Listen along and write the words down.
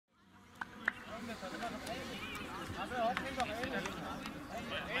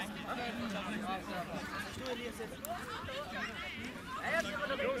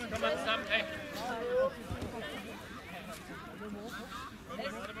Komm mal zusammen, ey.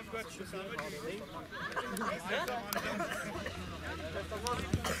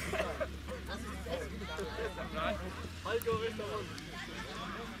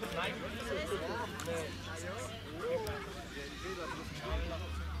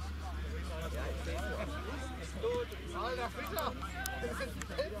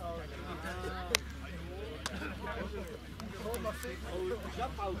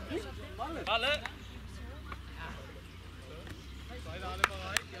 Alle? Seid alle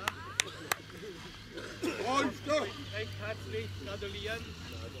bereit, ja? Recht herzlich gratulieren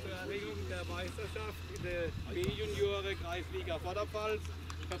zur Erringung der Meisterschaft in der B-Junioren Kreisliga Vorderpfalz.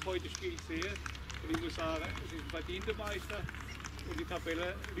 Ich habe heute das Spiel gesehen und ich muss sagen, es ist ein verdienter Meister und die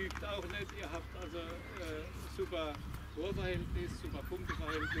Tabelle lügt auch nicht. Ihr habt also super Torverhältnis, super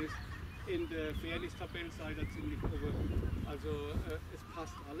Punkteverhältnis. In der Fairness-Tabelle seid ihr ziemlich oben. Also es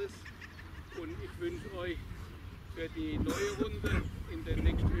passt alles und ich wünsche euch für die neue Runde in den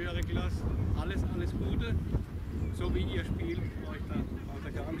nächsten höheren Klassen alles Gute. So wie ihr spielt, braucht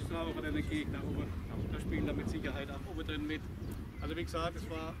ihr gar nicht drauf oder den Gegner oben. Da spielt er mit Sicherheit auch oben drin mit. Also wie gesagt,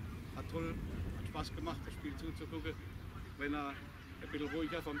 hat toll, hat Spaß gemacht, das Spiel zuzugucken. Wenn er ein bisschen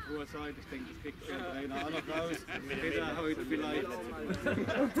ruhiger vom Tor seid, ich denke, das kriegt euer Trainer auch noch raus. Hätte er heute vielleicht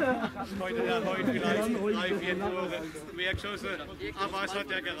 3-4 Tore mehr geschossen, aber es hat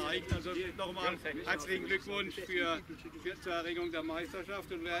ja gereicht. Also nochmal herzlichen Glückwunsch zur Erringung der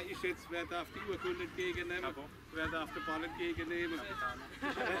Meisterschaft. Und wer darf die Urkunde entgegennehmen? Wer darf den Ball entgegennehmen?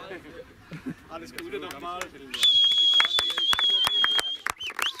 Alles Gute nochmal.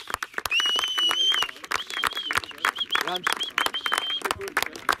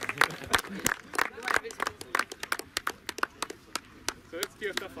 So, jetzt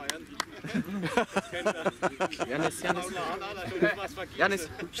dürft ihr feiern. Janis. Janis.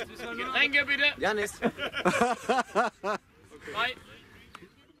 Getränke bitte. Janis. Drei.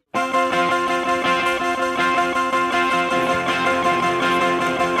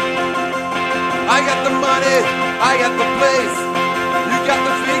 I got the money, I got the place. You got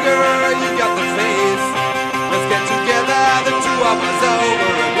the figure, you got the face. Let's get together, the two of us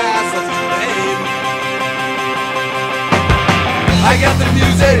over a glass of champagne. I got the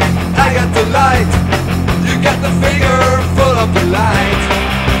music, I got the light. You got the figure full of delight.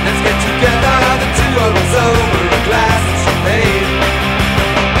 Let's get together, the two of us over a glass of champagne.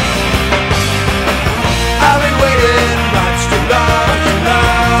 I've been waiting much too long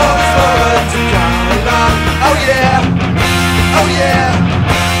for this moment to come along. Oh yeah, oh yeah,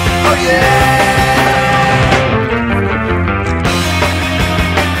 oh yeah.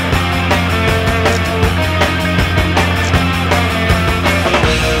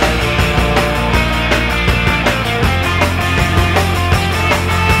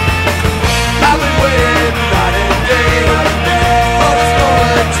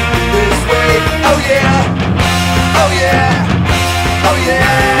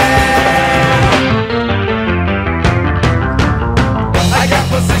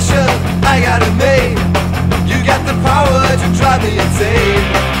 Drive me insane.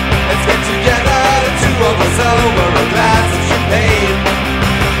 Let's get together, the two of us over a glass of champagne.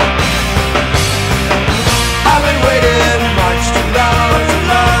 I've been waiting much too long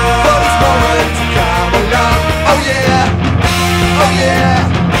for this moment to come along. Oh yeah, oh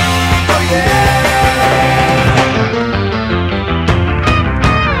yeah, oh yeah.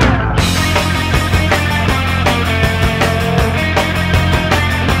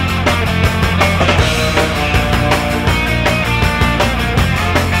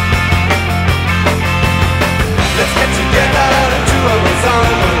 Let's get together, the two of us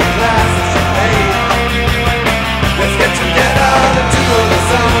over a glass of champagne. Let's get together, the two of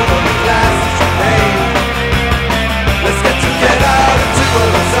us over a glass of champagne. Let's get together, the two of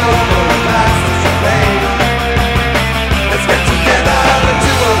us over a glass of champagne. Let's get together, the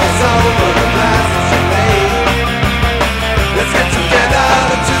two of us over a glass of champagne. Let's get together,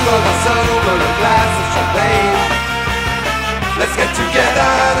 the two of us over a glass of champagne. Let's get together,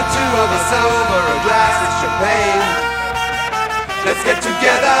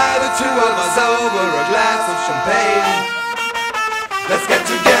 the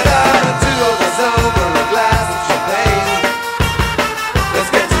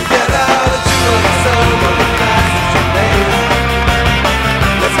two of us over a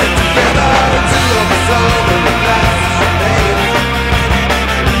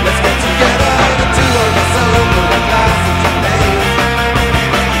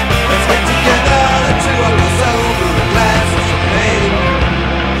glass of champagne.